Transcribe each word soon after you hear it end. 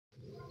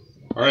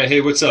Alright,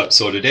 hey, what's up?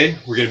 So today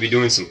we're going to be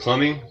doing some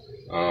plumbing.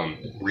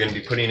 We're going to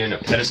be putting in a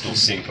pedestal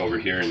sink over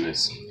here in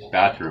this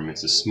bathroom.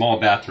 It's a small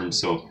bathroom,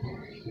 so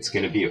it's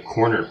going to be a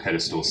corner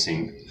pedestal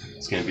sink.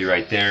 It's going to be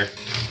right there.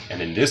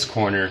 And in this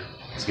corner,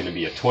 it's going to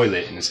be a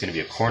toilet, and it's going to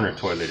be a corner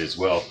toilet as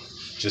well,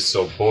 just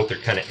so both are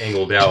kind of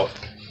angled out,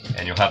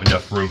 and you'll have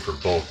enough room for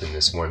both in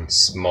this one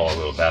small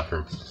little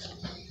bathroom.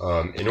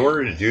 In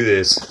order to do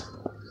this,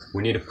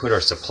 we need to put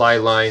our supply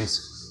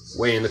lines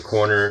way in the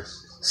corner.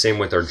 Same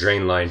with our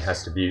drain line,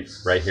 has to be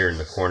right here in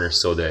the corner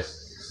so that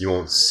you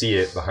won't see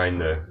it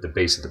behind the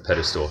base of the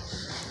pedestal.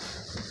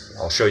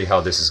 I'll show you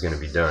how this is going to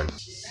be done.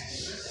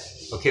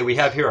 Okay, we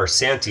have here our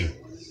Santee.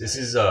 This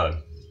is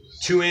a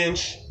 2"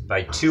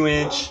 by 2",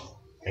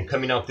 and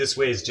coming out this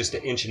way is just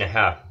 1.5 inches.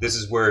 This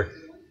is where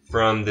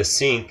from the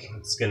sink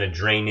it's going to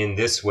drain in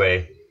this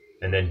way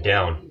and then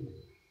down.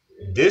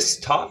 This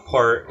top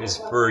part is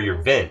for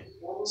your vent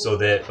so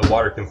that the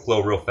water can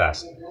flow real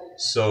fast.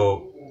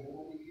 So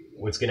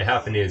what's going to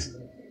happen is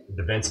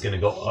the vent's going to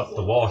go up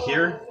the wall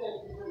here,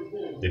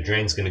 the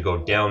drain's going to go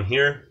down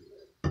here,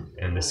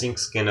 and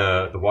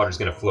the water's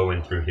going to flow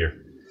in through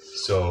here.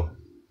 So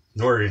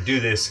in order to do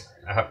this,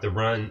 I have to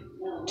run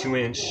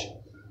 2"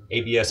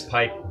 ABS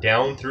pipe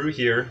down through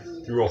here,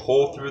 through a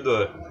hole through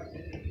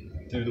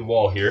the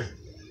wall here,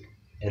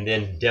 and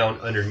then down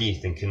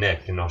underneath and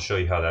connect, and I'll show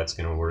you how that's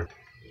going to work.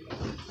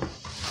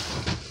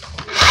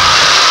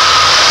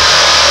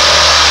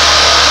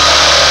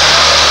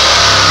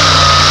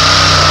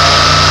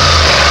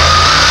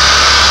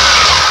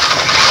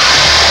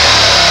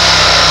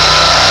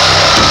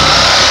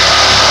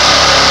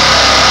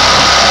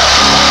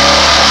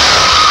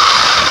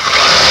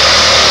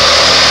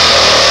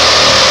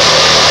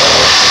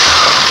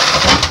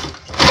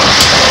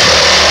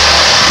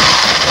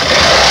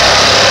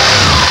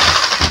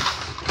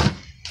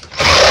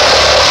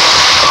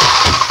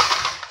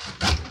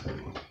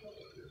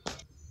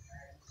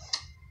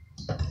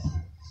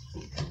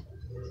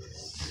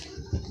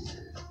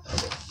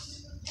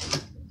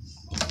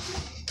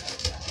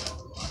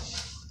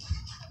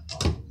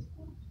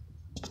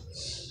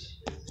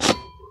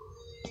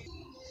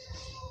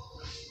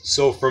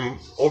 So from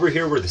over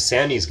here where the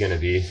Santee is going to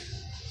be,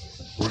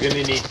 we're going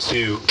to need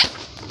to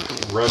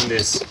run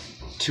this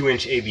 2"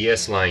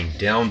 ABS line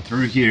down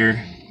through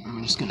here.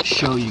 I'm just going to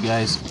show you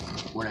guys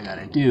what I got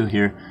to do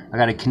here. I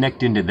got to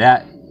connect into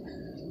that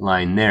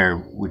line there,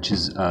 which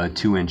is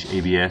 2"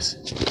 ABS,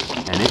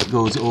 and it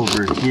goes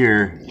over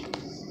here.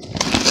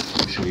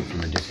 I'll show you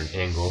from a different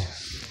angle.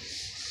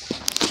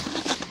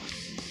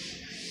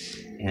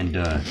 And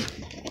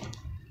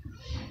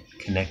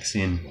connects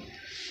in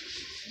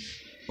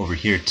over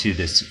here to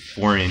this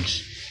 4"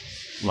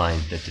 line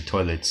that the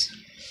toilet's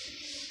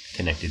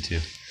connected to.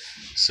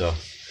 So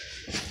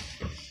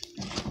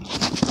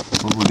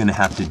what we're gonna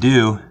have to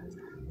do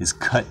is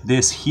cut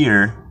this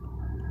here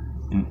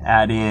and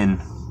add in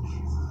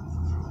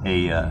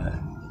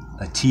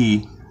a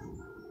T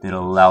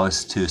that'll allow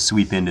us to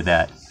sweep into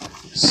that.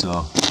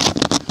 So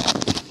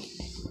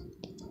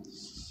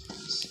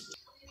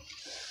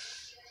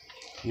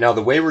now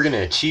the way we're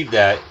gonna achieve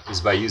that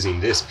is by using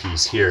this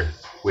piece here,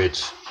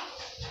 which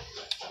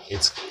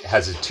it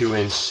has a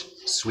 2"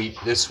 sweep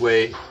this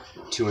way,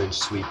 2"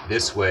 sweep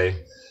this way,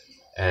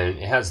 and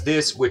it has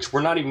this, which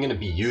we're not even going to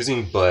be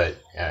using, but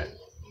at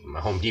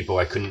my Home Depot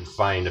I couldn't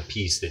find a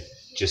piece that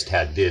just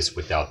had this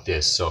without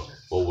this. So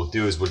what we'll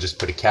do is we'll just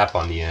put a cap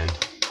on the end.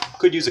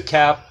 Could use a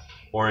cap,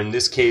 or in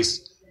this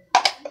case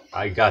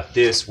I got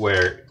this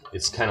where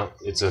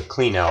it's a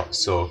clean out,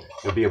 so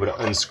you'll be able to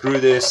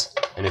unscrew this,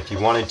 and if you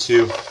wanted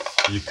to,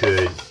 you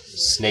could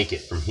snake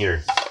it from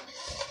here,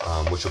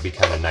 which will be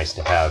kind of nice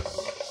to have.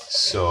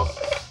 So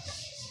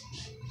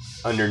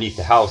underneath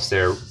the house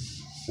there,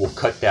 we'll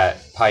cut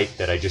that pipe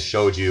that I just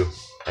showed you,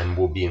 and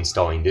we'll be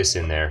installing this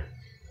in there,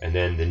 and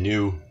then the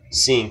new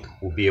sink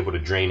will be able to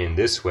drain in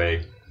this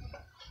way,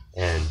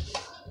 and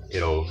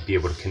it'll be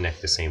able to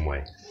connect the same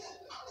way.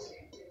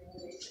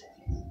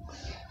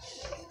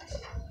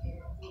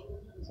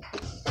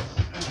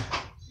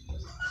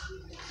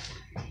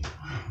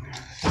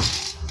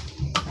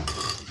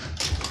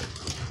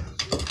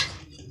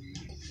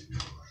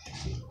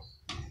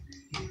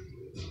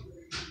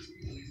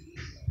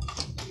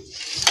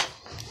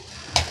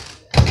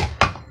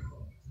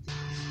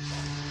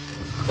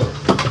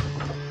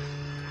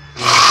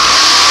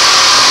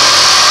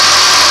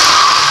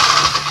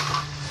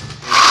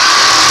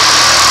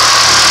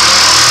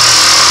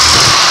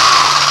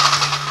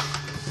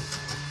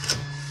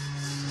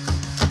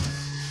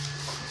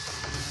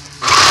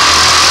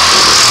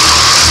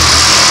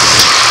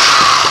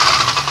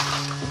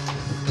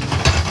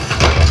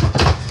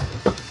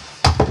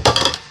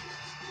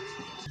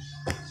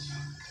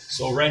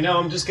 So right now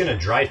I'm just going to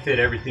dry fit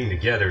everything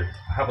together.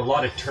 I have a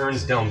lot of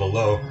turns down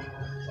below,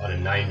 a lot of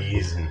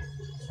 90s and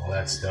all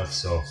that stuff,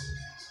 so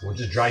we'll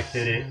just dry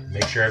fit it,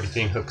 make sure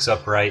everything hooks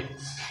up right,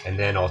 and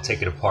then I'll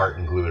take it apart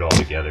and glue it all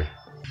together.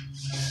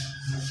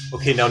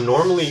 Okay, now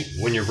normally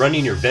when you're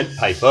running your vent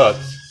pipe up,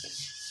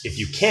 if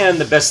you can,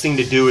 the best thing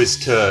to do is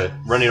to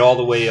run it all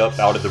the way up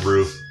out of the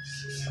roof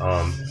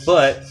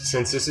But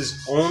since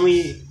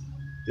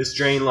this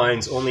drain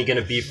line's only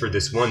going to be for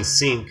this one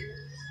sink,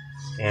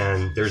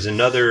 and there's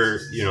another,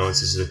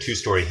 this is a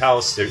 2-story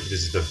house, this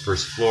is the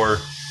first floor,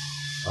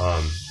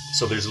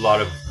 so there's a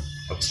lot of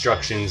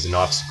obstructions and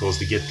obstacles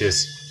to get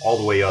this all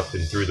the way up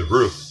and through the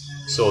roof.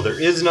 So there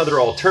is another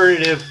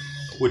alternative,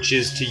 which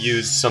is to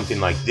use something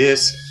like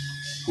this,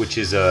 which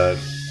is a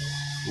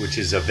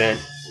vent,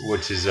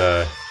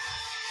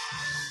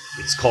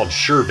 it's called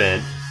sure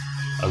vent.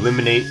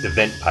 Eliminate the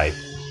vent pipe.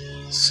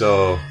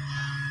 So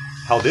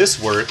how this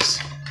works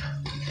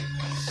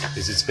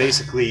is it's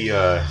basically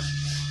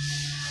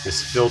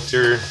this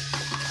filter,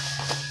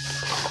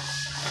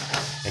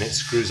 and it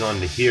screws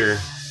onto here,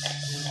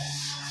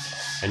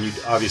 and you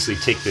obviously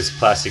take this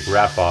plastic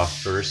wrap off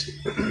first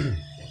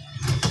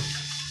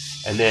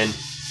and then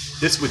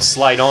this would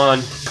slide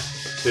on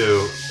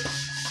to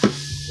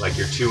like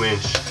your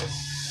 2-inch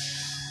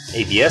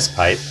ABS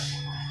pipe.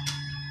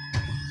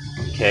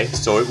 Okay,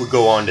 so it would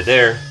go onto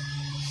there.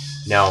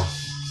 Now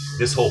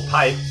this whole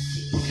pipe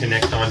will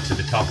connect onto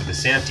the top of the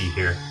Santee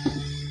here,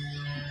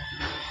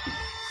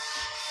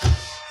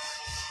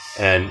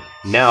 and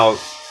now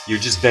you're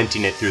just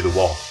venting it through the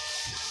wall,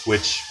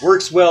 which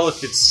works well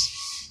if it's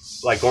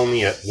like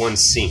only at one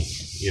sink.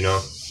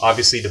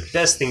 Obviously the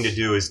best thing to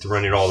do is to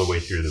run it all the way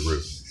through the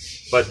roof,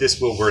 but this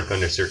will work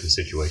under certain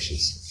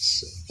situations.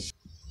 So.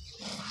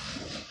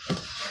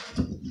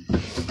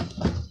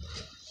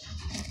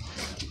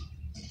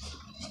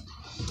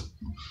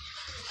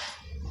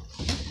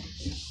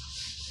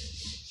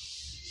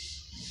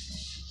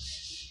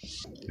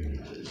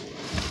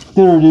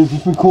 There it is,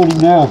 it's recording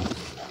now.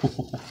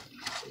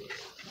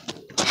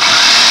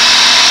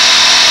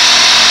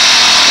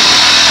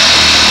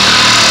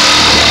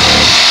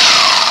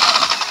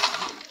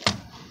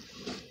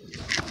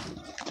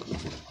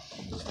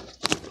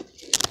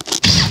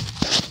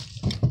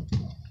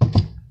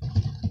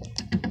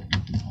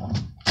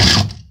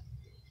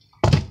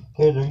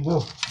 Okay, there you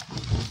go.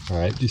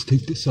 Alright, just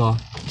take this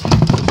off.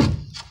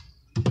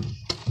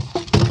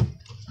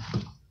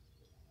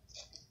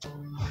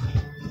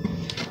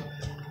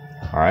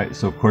 Alright,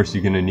 so of course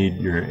you're going to need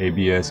your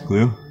ABS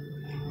glue.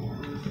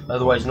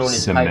 Otherwise known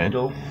as cement. pipe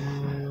dope.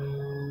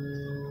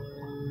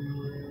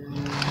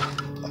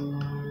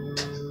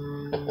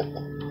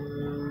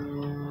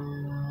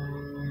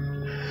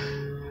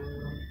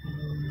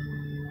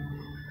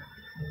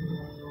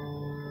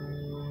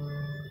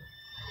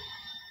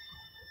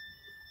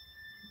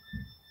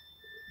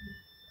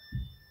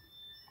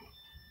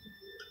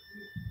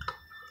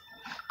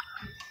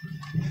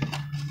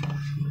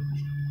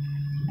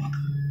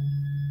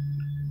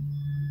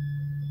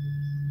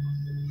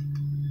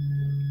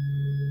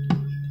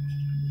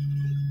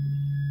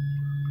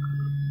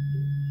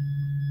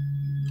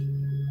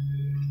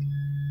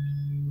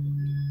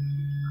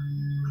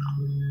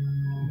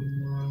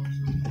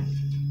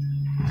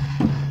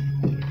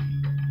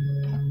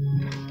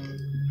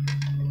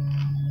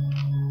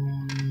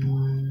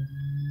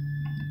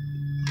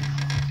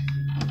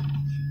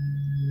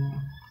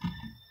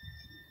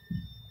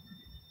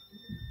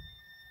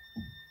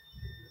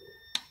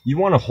 You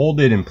want to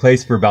hold it in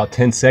place for about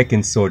 10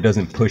 seconds so it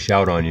doesn't push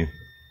out on you.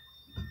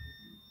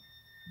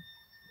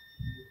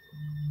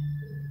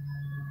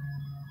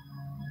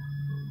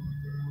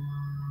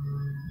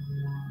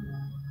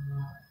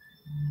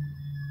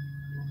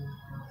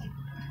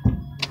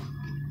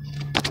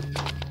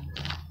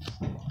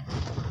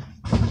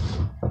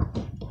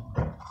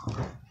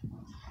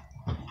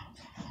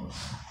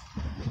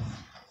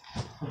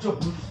 What's up,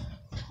 Bruce?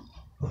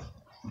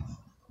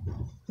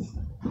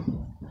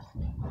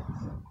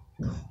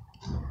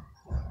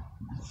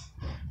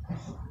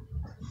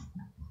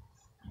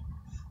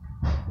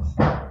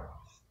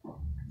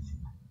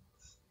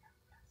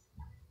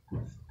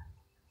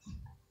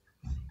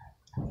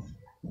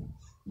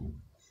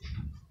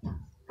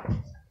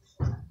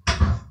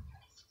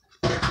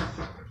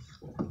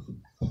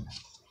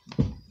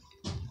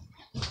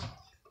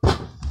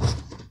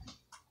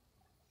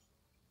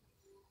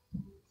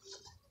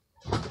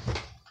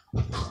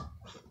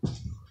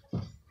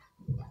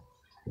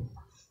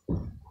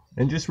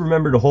 And just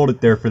remember to hold it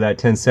there for that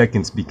 10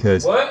 seconds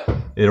because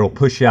it'll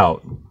push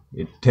out.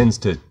 It tends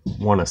to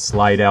want to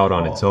slide out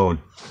on its own.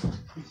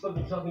 He's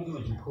fucking talking to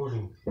his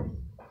recording.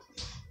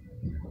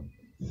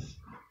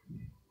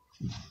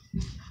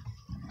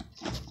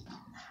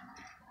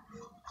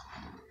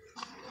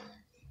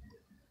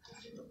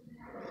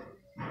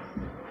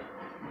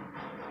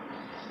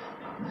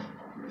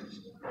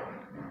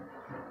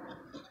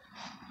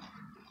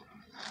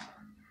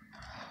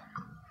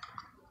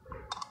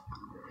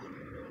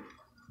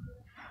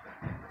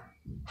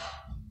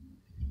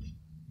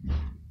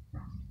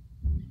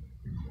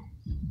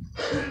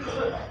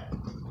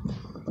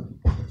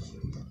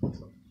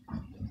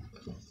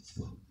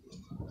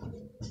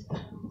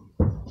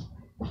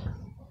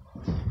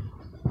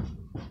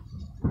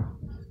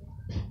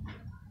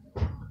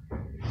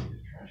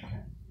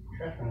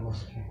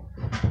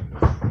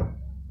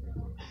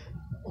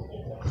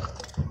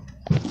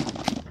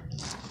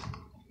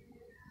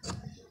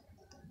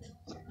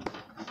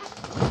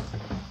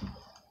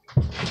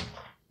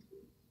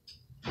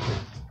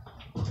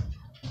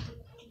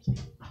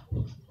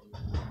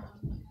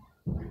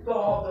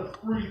 all the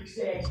freaks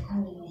and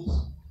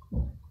ghouls.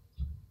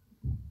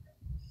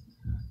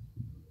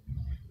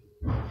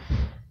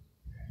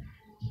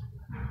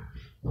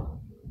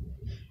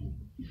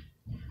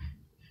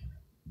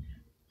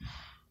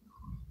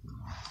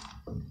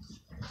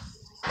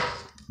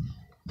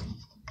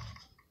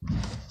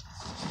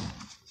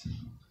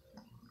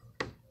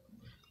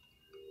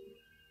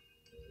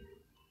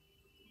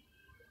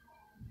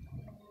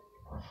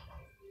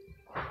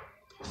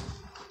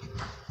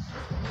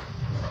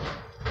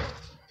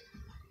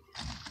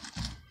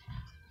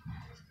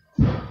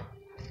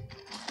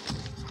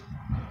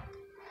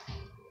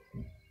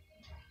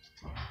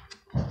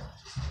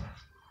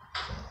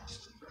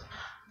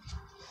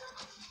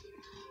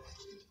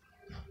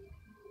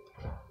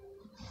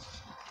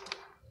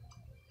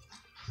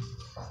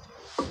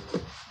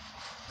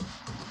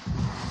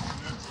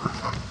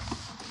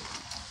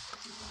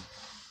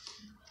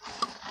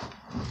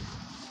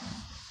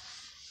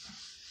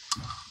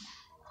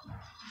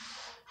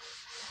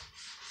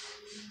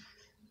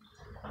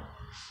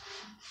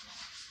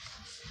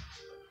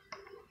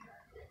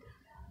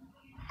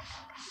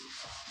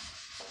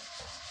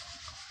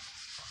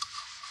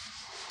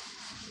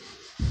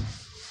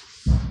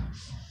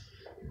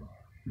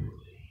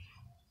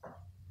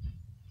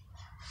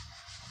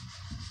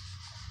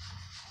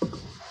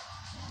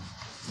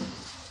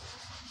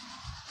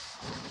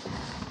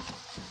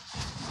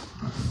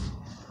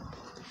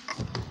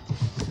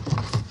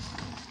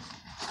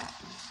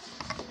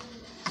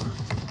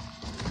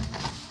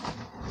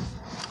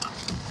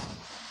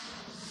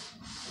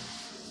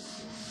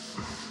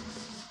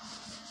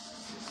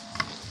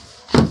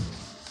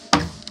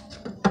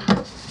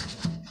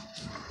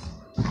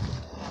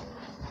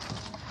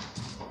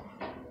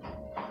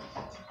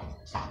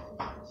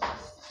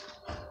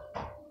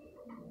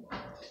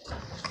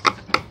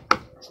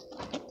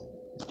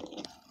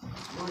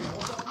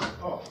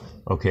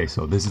 Okay,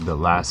 so this is the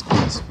last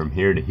piece from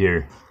here to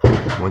here.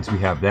 Once we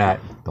have that,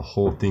 the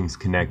whole thing's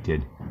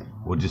connected.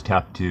 We'll just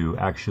have to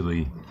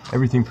actually,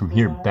 everything from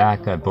here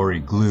back I've already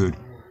glued.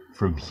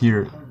 From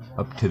here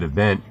up to the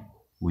vent,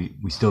 we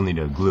still need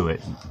to glue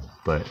it,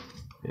 but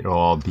it'll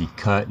all be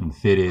cut and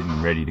fitted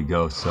and ready to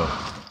go. So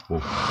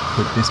we'll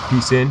put this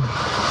piece in,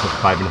 it's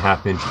a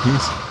 5.5 inch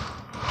piece.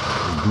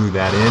 We'll glue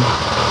that in,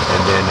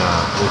 and then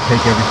we'll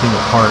take everything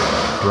apart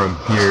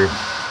from here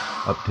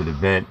up to the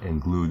vent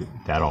and glue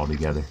that all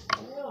together,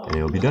 and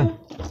it'll be done.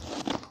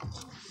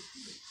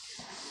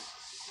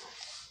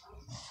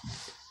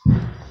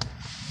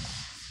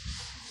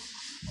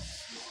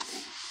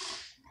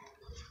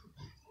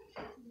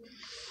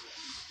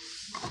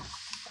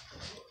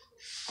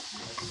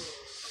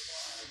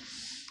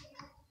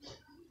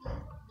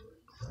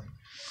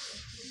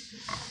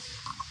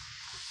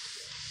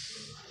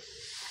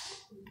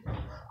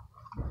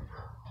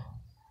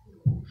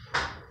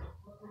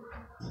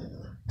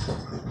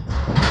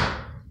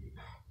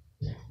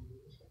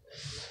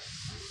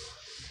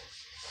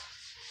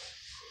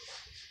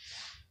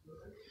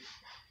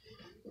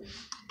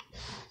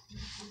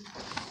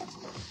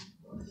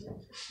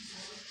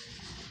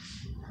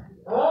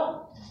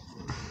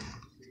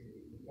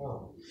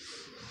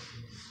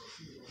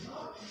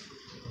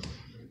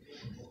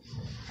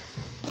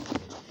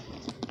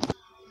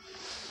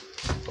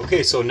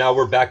 Okay, so now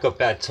we're back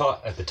up at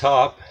the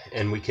top,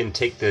 and we can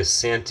take the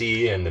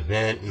Santee and the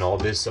vent and all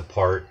this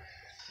apart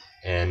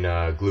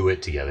and glue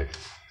it together.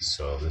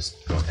 So let's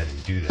go ahead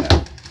and do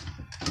that.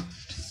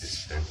 Take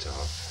this vent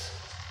off.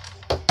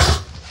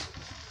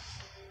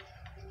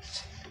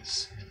 Take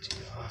this Santee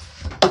off.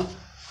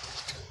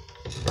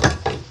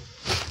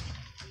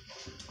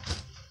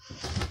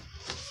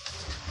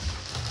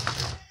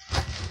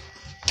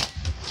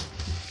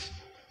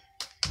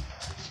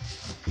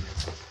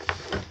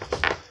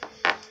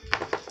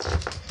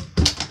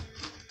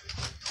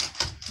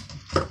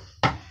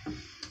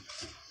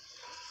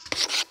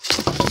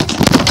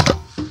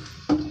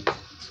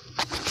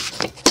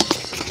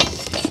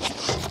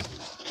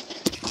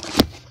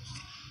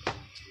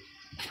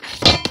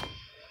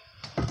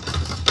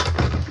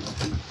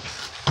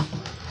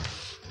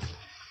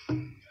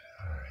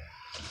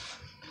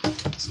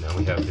 So now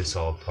we have this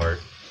all apart.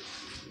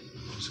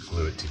 Just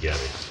glue it together.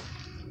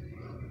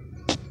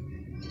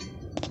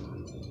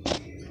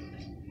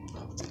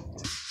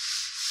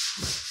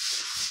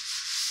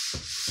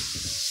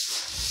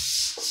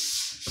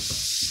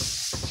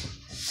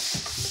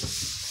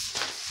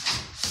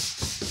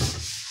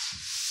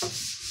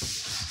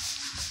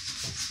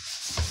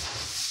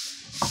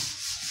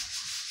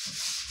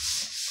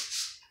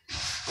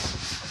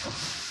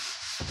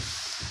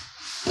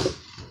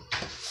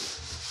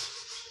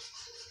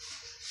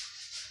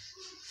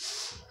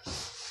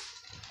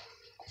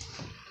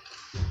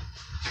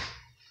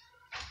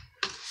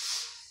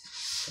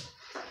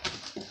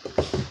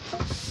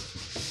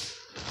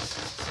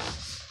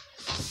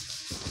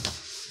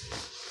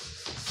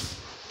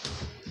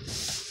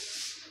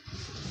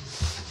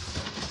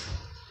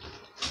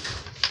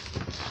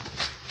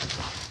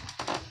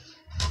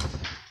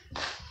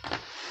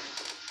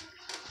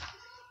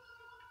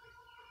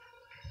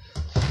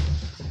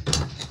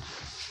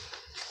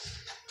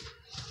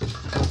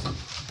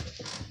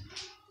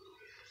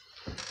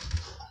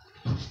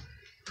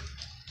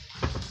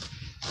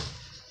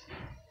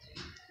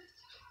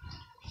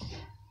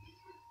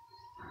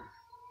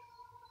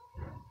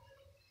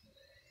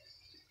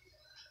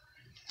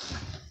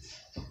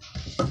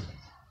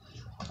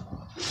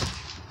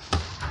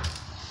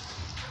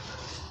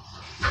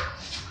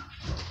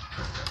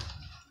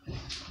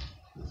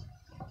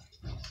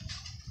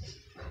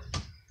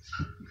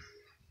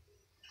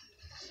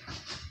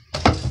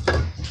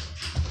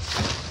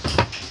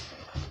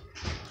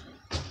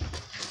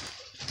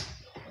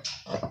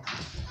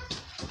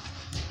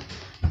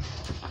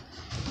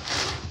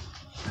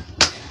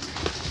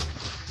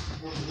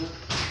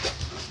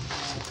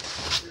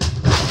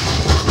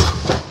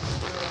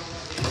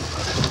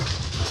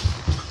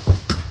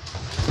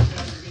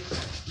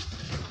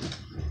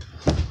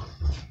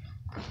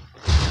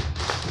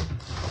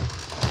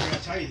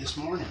 this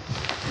morning.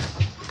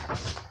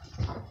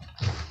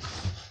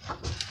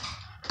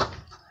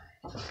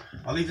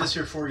 I'll leave this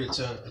here for you. It's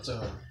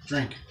a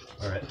drink.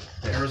 All right.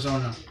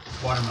 Arizona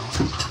watermelon.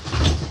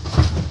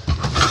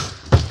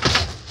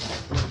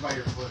 Right by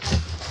your foot.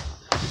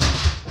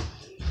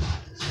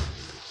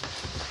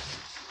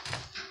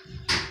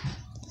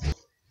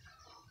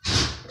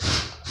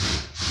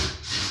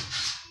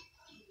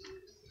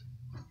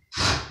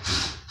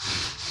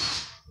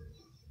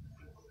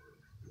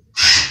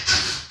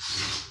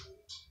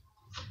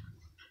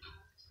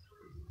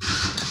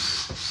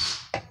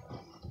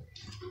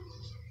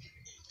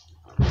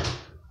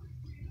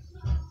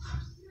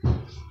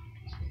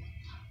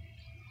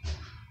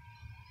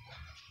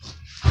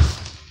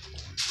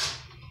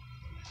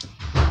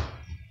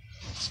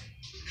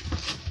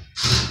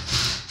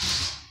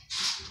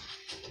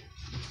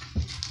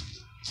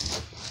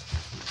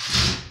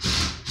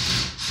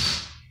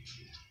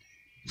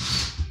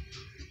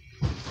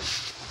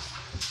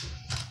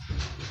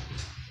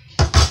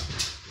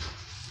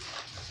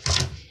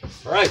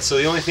 Alright, so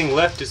the only thing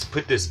left is to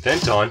put this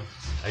vent on.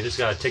 I just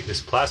gotta take this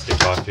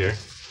plastic off here.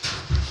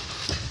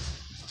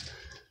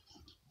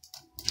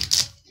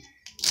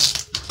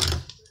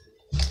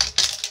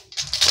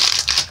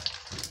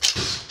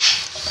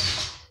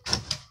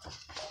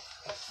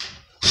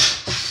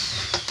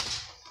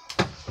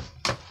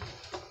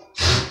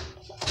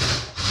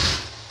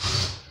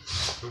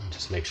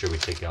 Just make sure we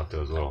take out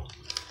those little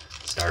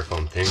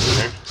styrofoam things in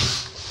there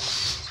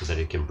so that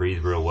it can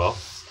breathe real well.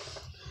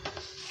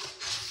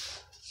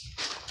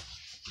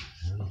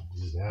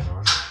 Leave that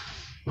on.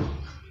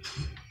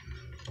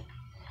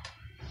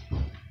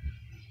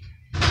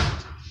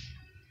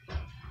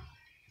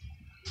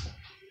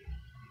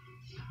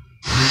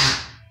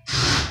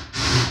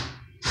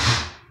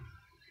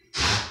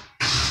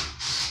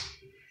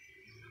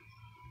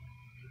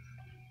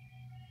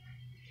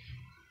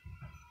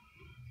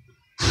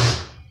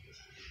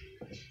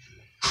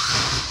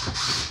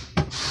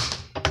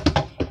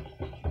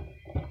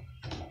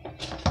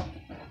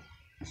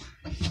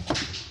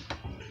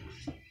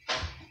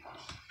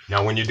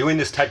 Now when you're doing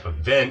this type of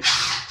vent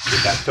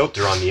with that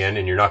filter on the end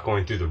and you're not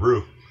going through the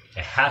roof,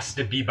 it has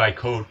to be by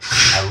code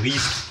at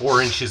least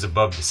 4 inches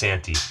above the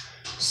Santee.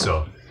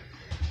 So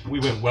we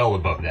went well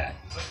above that.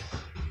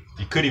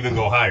 You could even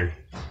go higher,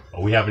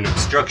 but we have an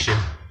obstruction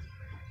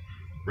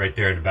right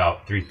there at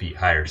about 3 feet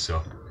higher,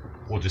 so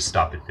we'll just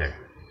stop it there.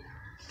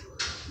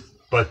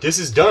 But this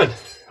is done.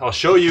 I'll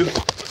show you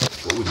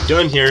what we've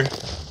done here.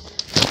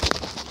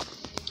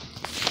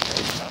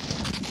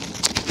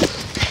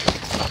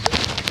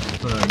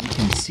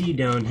 You can see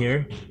down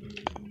here,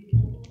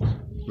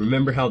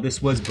 remember how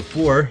this was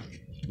before.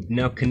 We've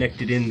now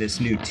connected in this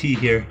new T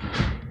here,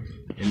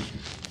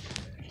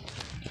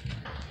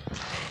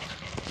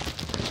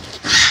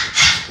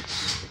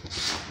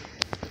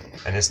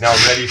 and it's now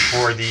ready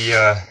for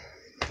the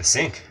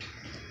sink.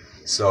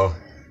 So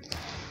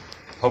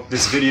hope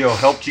this video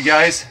helped you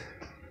guys.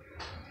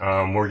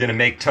 We're gonna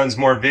make tons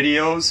more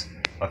videos,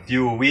 a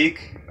few a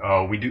week.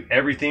 We do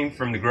everything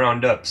from the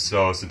ground up,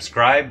 so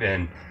subscribe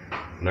and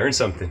learn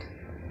something.